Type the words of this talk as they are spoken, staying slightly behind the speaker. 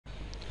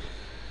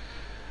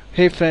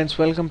Hey friends,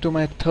 welcome to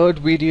my third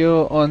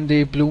video on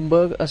the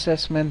Bloomberg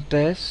assessment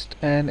test,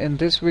 and in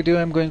this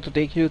video I'm going to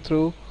take you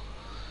through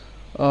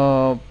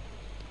uh,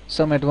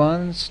 some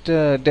advanced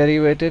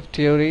derivative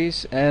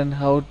theories and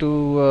how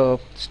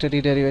to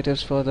study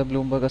derivatives for the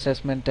Bloomberg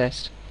assessment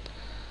test.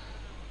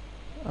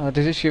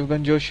 This is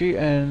Shivgan Joshi,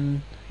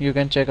 and you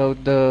can check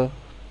out the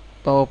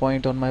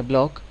PowerPoint on my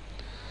blog.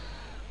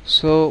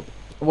 So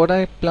what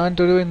I plan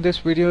to do in this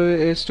video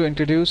is to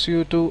introduce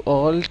you to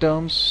all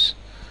terms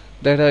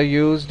that are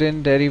used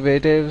in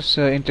derivatives,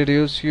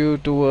 introduce you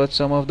towards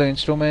some of the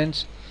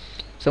instruments,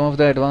 some of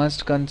the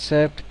advanced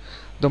concept.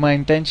 Though my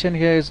intention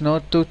here is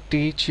not to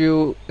teach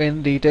you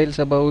in details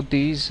about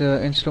these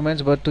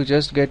instruments, but to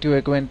just get you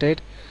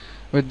acquainted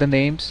with the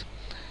names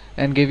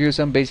and give you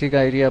some basic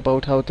idea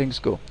about how things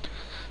go.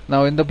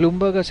 Now in the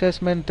Bloomberg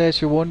assessment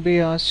test, you won't be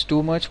asked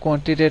too much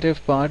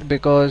quantitative part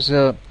because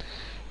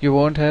you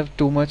won't have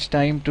too much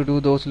time to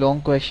do those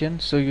long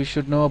questions. So you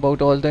should know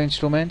about all the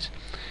instruments.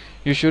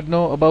 You should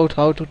know about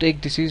how to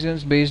take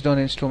decisions based on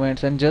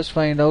instruments and just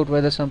find out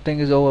whether something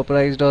is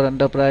overpriced or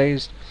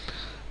underpriced,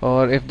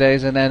 or if there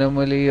is an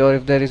anomaly, or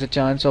if there is a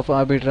chance of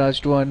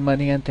arbitrage to earn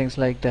money and things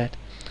like that.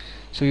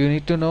 So you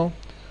need to know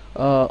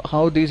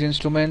how these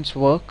instruments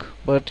work,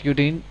 but you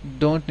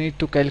don't need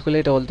to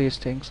calculate all these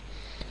things.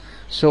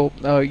 So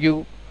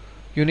you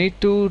need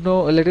to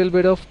know a little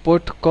bit of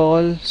put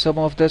call, some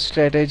of the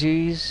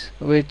strategies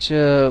which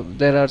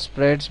there are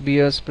spreads,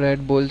 bear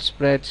spread, bull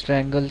spread,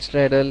 strangle,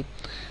 straddle,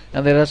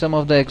 and there are some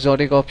of the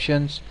exotic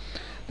options.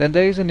 Then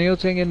there is a new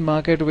thing in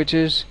market which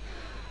is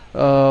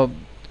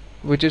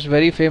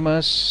very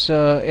famous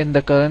in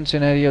the current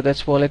scenario,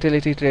 that's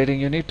volatility trading.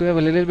 You need to have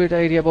a little bit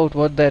idea about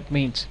what that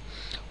means,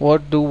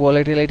 what do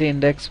volatility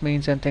index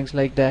means and things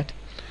like that,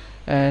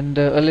 and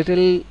a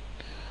little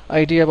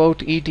idea about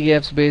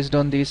ETFs based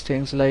on these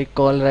things like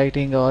call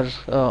writing or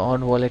on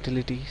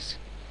volatilities.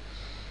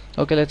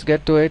 Okay, let's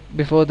get to it.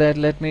 Before that,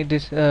 let me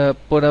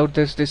put out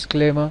this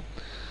disclaimer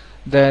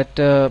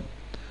that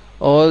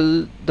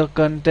all the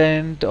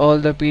content, all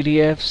the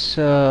PDFs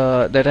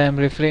that I am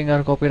referring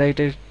are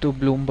copyrighted to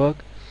Bloomberg.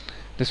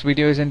 This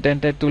video is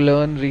intended to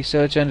learn,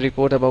 research and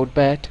report about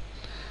BAT.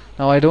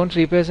 Now I don't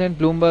represent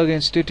Bloomberg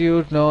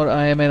Institute, nor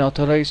I am an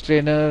authorized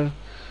trainer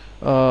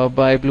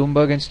by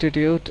Bloomberg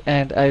Institute,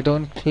 and I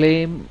don't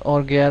claim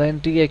or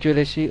guarantee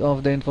accuracy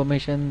of the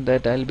information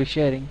that I'll be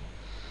sharing.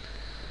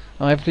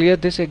 Now I've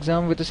cleared this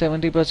exam with a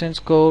 70%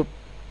 score.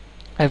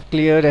 I've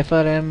cleared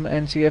FRM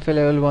and CFA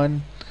level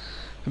 1.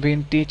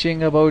 Been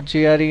teaching about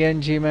GRE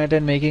and GMAT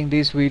and making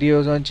these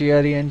videos on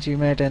GRE and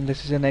GMAT, and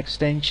this is an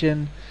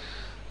extension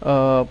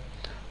for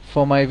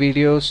my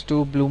videos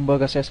to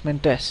Bloomberg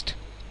assessment test.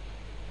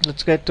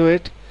 Let's get to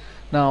it.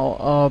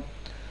 Now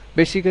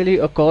basically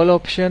a call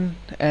option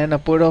and a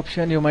put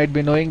option, you might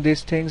be knowing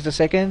these things. The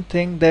second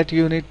thing that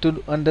you need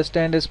to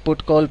understand is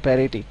put call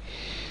parity,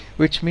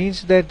 which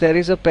means that there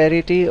is a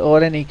parity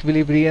or an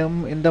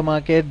equilibrium in the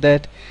market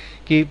that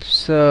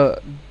keeps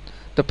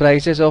the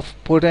prices of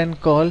put and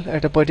call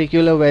at a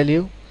particular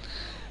value,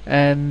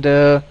 and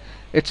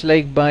it's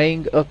like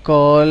buying a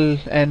call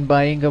and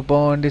buying a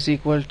bond is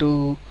equal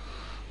to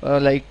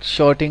like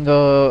shorting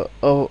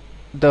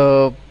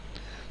the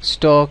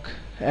stock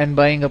and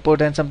buying a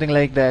put and something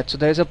like that. So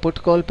there is a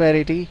put call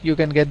parity. You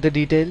can get the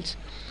details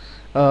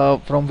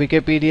from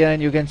Wikipedia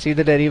and you can see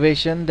the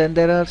derivation. Then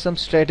there are some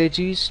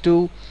strategies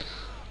to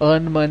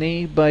earn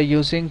money by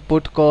using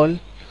put call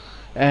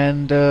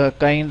and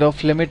kind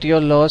of limit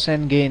your loss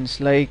and gains,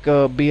 like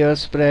bear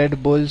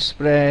spread, bull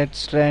spread,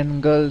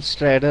 strangle,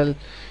 straddle.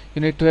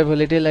 You need to have a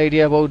little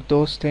idea about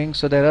those things.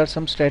 So there are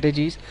some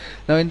strategies.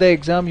 Now in the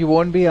exam you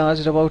won't be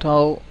asked about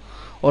how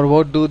or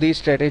what do these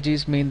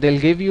strategies mean. They'll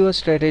give you a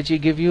strategy,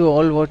 give you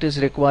all what is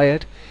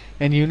required,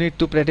 and you need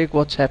to predict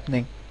what's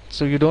happening.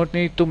 So you don't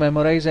need to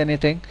memorize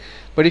anything,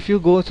 but if you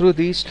go through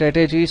these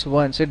strategies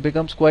once, it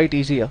becomes quite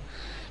easier,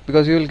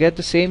 because you will get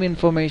the same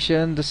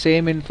information, the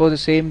same info, the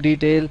same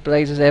detail,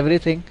 prices,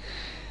 everything,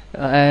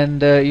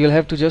 and you'll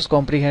have to just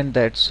comprehend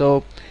that.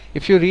 So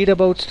if you read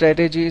about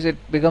strategies,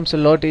 it becomes a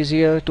lot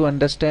easier to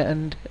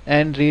understand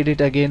and read it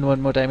again one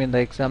more time in the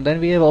exam. Then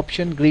we have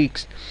option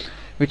Greeks,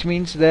 which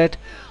means that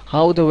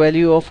how the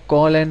value of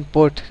call and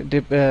put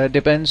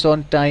depends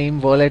on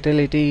time,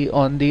 volatility,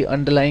 on the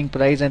underlying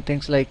price and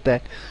things like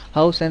that,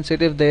 how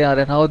sensitive they are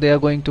and how they are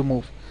going to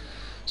move.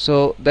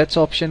 So that's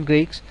option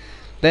Greeks.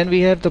 Then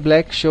we have the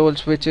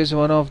Black-Scholes, which is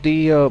one of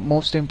the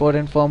most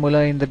important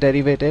formula in the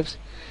derivatives.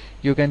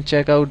 You can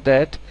check out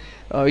that.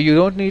 You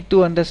don't need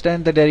to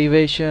understand the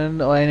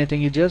derivation or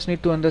anything. You just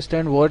need to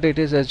understand what it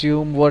is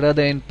assumed, what are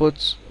the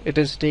inputs it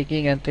is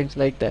taking and things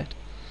like that.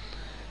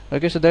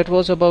 Okay, so that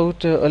was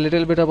about a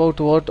little bit about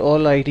what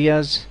all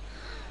ideas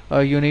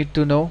you need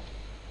to know.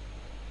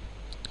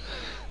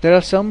 There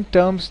are some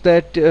terms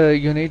that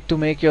you need to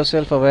make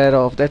yourself aware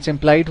of. That's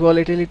implied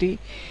volatility.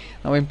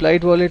 Now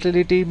implied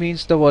volatility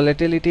means the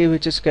volatility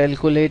which is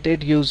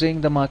calculated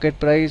using the market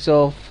price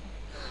of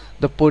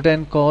the put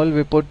and call.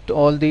 We put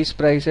all these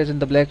prices in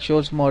the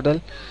Black-Scholes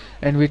model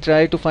and we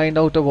try to find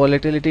out a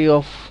volatility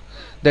of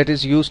that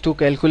is used to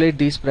calculate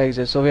these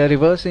prices. So we are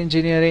reverse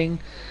engineering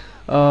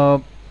uh,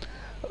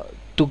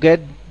 to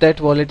get that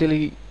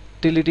volatility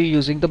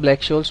using the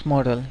Black-Scholes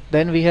model.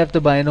 Then we have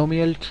the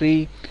binomial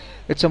tree.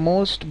 It's a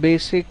most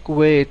basic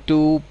way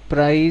to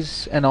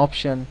price an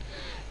option.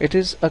 It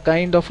is a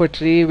kind of a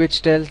tree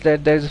which tells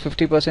that there is a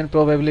 50%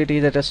 probability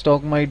that a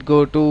stock might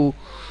go to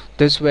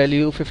this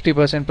value,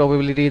 50%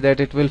 probability that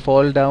it will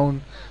fall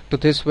down to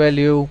this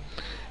value,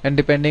 and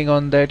depending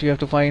on that you have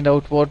to find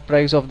out what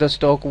price of the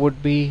stock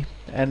would be,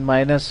 and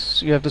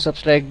minus you have to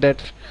subtract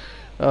that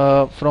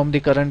from the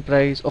current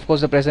price, of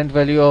course the present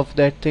value of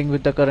that thing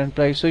with the current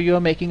price. So you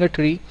are making a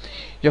tree,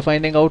 you're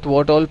finding out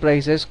what all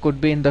prices could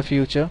be in the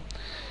future,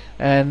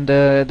 and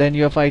then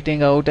you are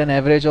finding out an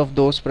average of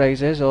those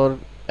prices, or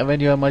when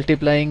you are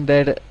multiplying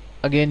that,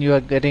 again you are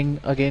getting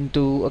again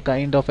to a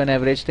kind of an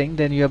average thing,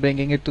 then you are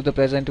bringing it to the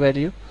present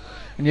value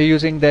and you're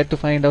using that to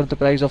find out the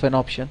price of an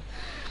option.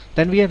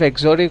 Then we have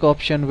exotic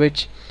option,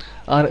 which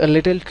are a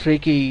little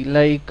tricky,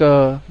 like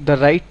the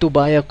right to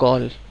buy a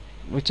call,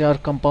 which are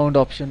compound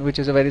option, which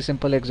is a very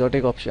simple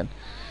exotic option.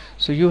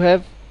 So you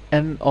have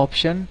an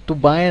option to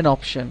buy an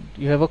option,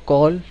 you have a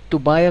call to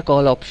buy a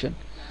call option.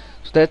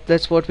 So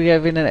that's what we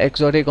have in an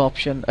exotic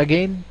option.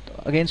 Again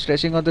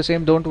stressing on the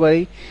same, don't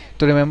worry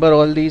to remember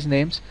all these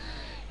names.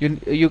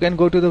 You can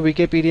go to the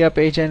Wikipedia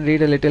page and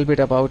read a little bit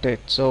about it,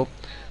 so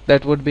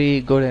that would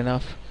be good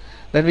enough.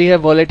 Then we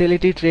have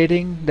volatility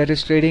trading, that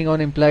is trading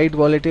on implied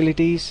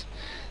volatilities.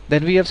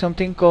 Then we have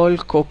something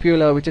called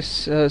copula, which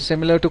is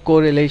similar to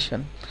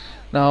correlation.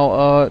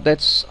 Now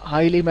that's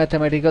highly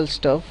mathematical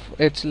stuff.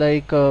 It's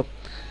like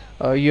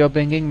you are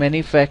bringing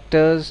many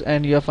factors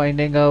and you are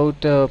finding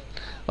out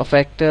a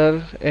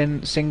factor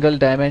in single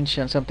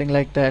dimension, something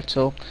like that.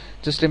 So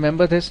just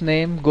remember this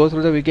name, go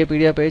through the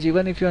Wikipedia page.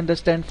 Even if you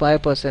understand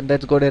 5%,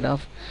 that's good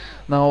enough.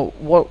 Now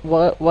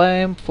why I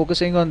am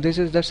focusing on this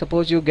is that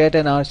suppose you get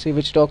an RC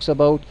which talks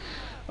about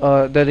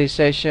the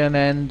recession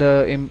and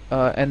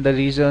the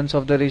reasons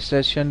of the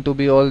recession to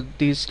be all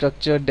these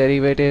structured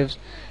derivatives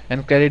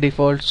and credit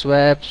default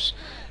swaps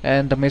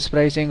and the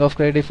mispricing of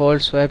credit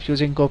default swaps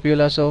using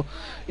copula. So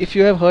if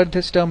you have heard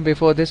this term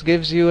before, this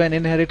gives you an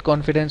inherent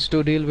confidence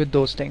to deal with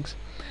those things.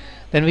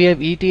 Then we have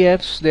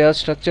ETFs. They are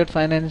structured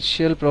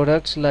financial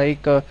products,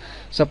 like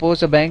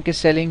suppose a bank is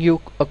selling you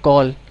a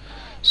call,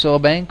 so a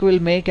bank will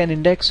make an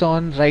index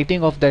on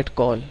writing of that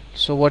call.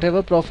 So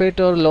whatever profit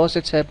or loss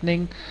it's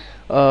happening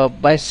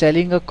by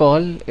selling a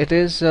call, it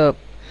is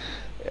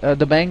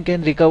the bank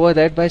can recover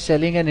that by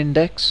selling an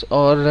index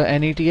or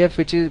an ETF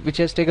which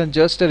has taken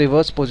just a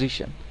reverse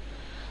position.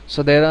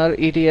 So there are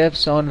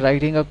ETFs on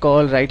writing a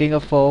call, writing a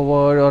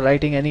forward, or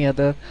writing any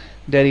other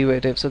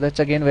derivative. So that's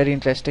again very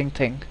interesting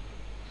thing.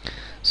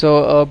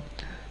 So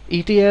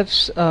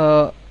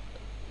ETFs,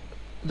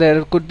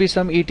 there could be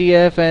some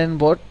ETF, and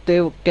what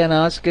they can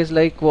ask is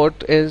like,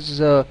 what is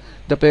the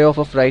payoff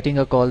of writing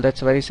a call?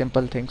 That's a very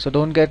simple thing. So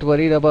don't get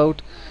worried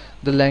about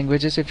the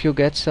languages if you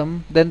get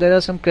some. Then there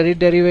are some credit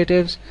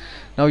derivatives.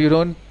 Now you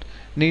don't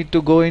need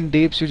to go in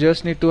deep, you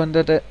just need to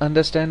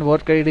understand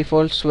what credit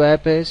default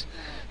swap is.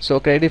 So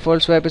credit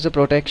default swap is a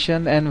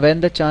protection, and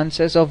when the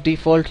chances of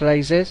default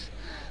rises,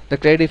 the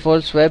credit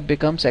default swap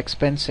becomes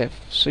expensive.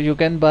 So you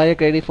can buy a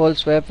credit default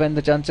swap when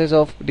the chances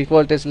of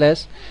default is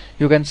less,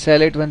 you can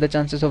sell it when the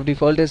chances of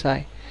default is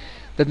high.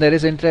 Then there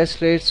is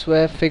interest rate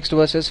swap, fixed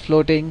versus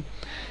floating.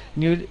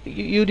 You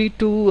need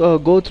to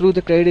go through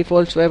the credit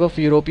default swap of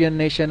European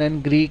nation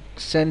and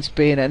Greeks and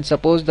Spain, and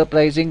suppose the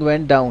pricing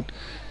went down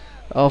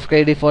of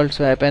credit default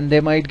swap, and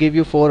they might give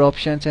you 4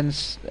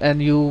 options,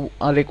 and you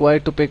are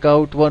required to pick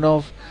out one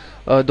of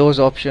those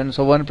options.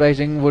 So one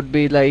pricing would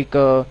be like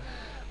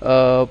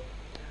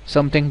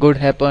something good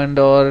happened,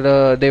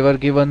 or they were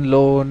given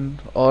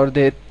loan, or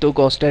they took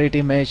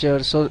austerity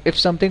measures. So if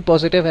something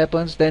positive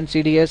happens, then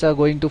CDS are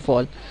going to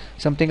fall,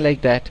 something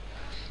like that.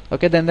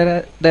 Okay, then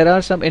there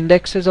are some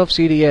indexes of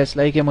CDS,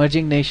 like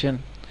emerging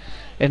nation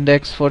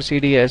index for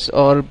CDS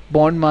or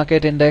bond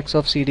market index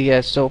of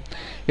CDS. So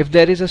if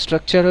there is a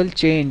structural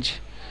change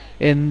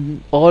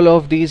in all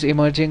of these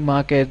emerging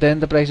markets,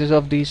 then the prices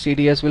of these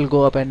CDS will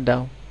go up and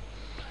down.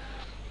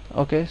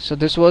 Okay, so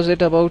this was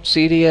it about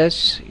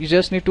CDS. You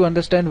just need to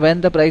understand when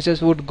the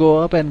prices would go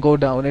up and go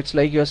down. It's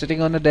like you're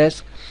sitting on a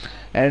desk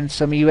and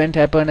some event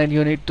happened, and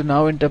you need to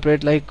now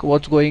interpret like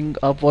what's going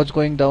up, what's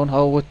going down,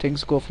 how would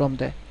things go from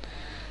there.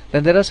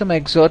 Then there are some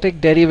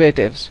exotic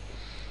derivatives.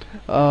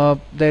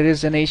 There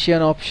is an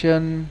Asian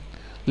option,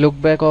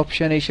 look back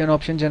option. Asian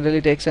option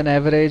generally takes an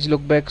average.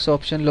 Look back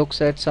option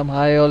looks at some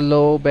high or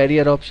low.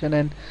 Barrier option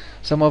and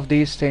some of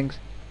these things.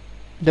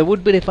 They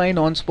would be defined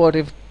on spot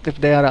if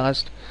they are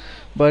asked,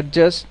 but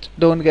just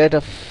don't get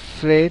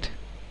afraid.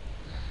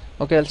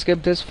 Okay, I'll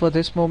skip this for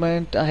this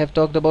moment. I have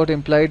talked about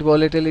implied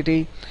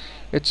volatility.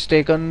 It's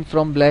taken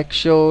from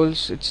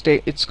Black-Scholes.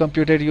 It's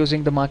computed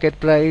using the market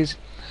price.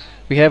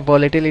 We have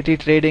volatility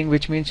trading,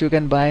 which means you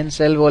can buy and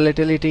sell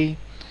volatility,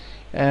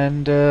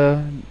 and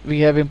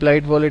we have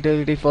implied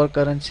volatility for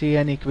currency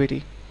and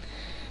equity.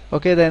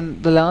 Okay,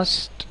 then the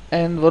last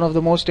and one of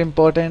the most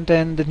important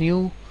and the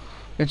new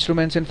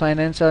Instruments in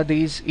finance are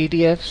these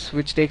ETFs,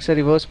 which takes a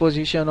reverse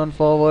position on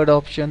forward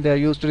option. They are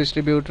used to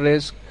distribute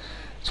risk.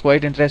 It's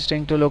quite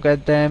interesting to look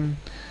at them.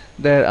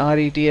 There are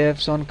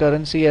ETFs on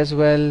currency as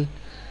well,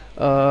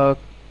 uh,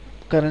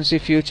 currency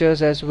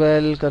futures as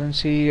well,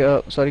 currency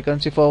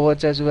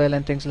forwards as well,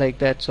 and things like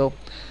that. So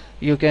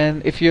you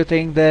can, if you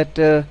think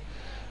that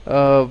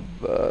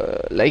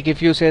like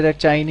if you say that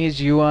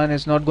Chinese yuan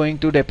is not going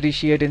to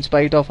depreciate in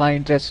spite of high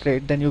interest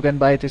rate, then you can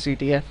buy this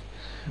ETF,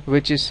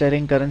 which is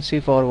selling currency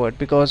forward.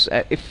 Because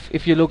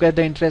if you look at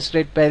the interest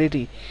rate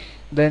parity,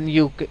 then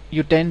you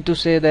tend to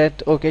say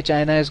that okay,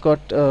 China has got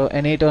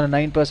an 8 or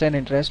 9%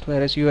 interest,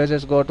 whereas US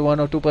has got 1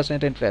 or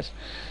 2% interest.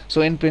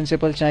 So in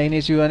principle,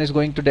 Chinese yuan is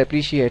going to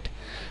depreciate,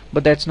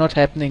 but that's not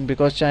happening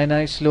because China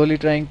is slowly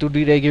trying to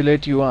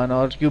deregulate yuan,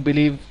 or you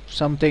believe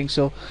something,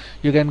 so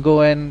you can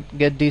go and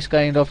get these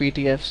kind of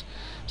ETFs.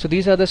 So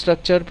these are the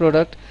structured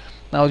product.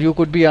 Now you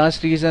could be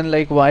asked reason,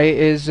 like why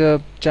is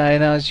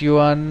China's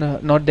yuan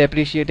not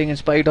depreciating in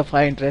spite of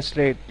high interest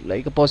rate.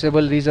 Like a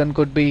possible reason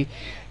could be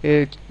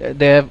they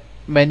have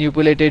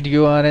manipulated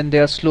yuan and they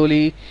are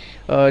slowly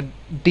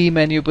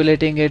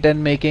demanipulating it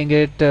and making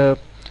it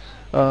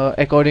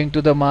according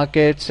to the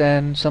markets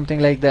and something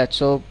like that.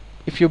 So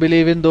if you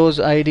believe in those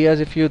ideas,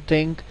 if you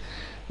think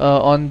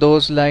on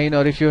those line,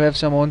 or if you have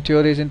some own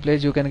theories in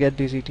place, you can get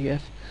these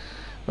ETF.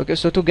 Okay,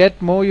 so to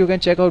get more, you can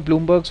check out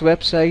Bloomberg's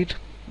website.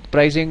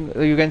 Pricing,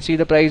 you can see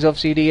the price of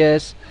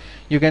CDS.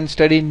 You can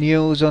study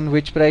news on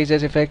which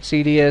prices affect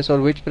CDS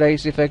or which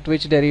price affect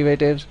which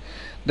derivatives.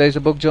 There is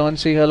a book John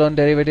C. Hull on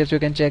derivatives, you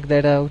can check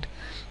that out.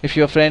 If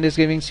your friend is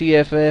giving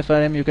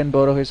CFA/FRM, you can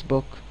borrow his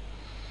book.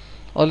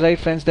 Alright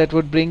friends, that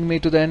would bring me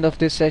to the end of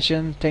this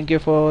session. Thank you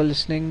for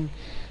listening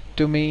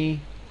to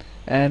me,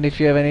 and if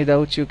you have any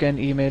doubts, you can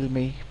email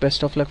me.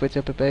 Best of luck with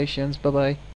your preparations. Bye bye.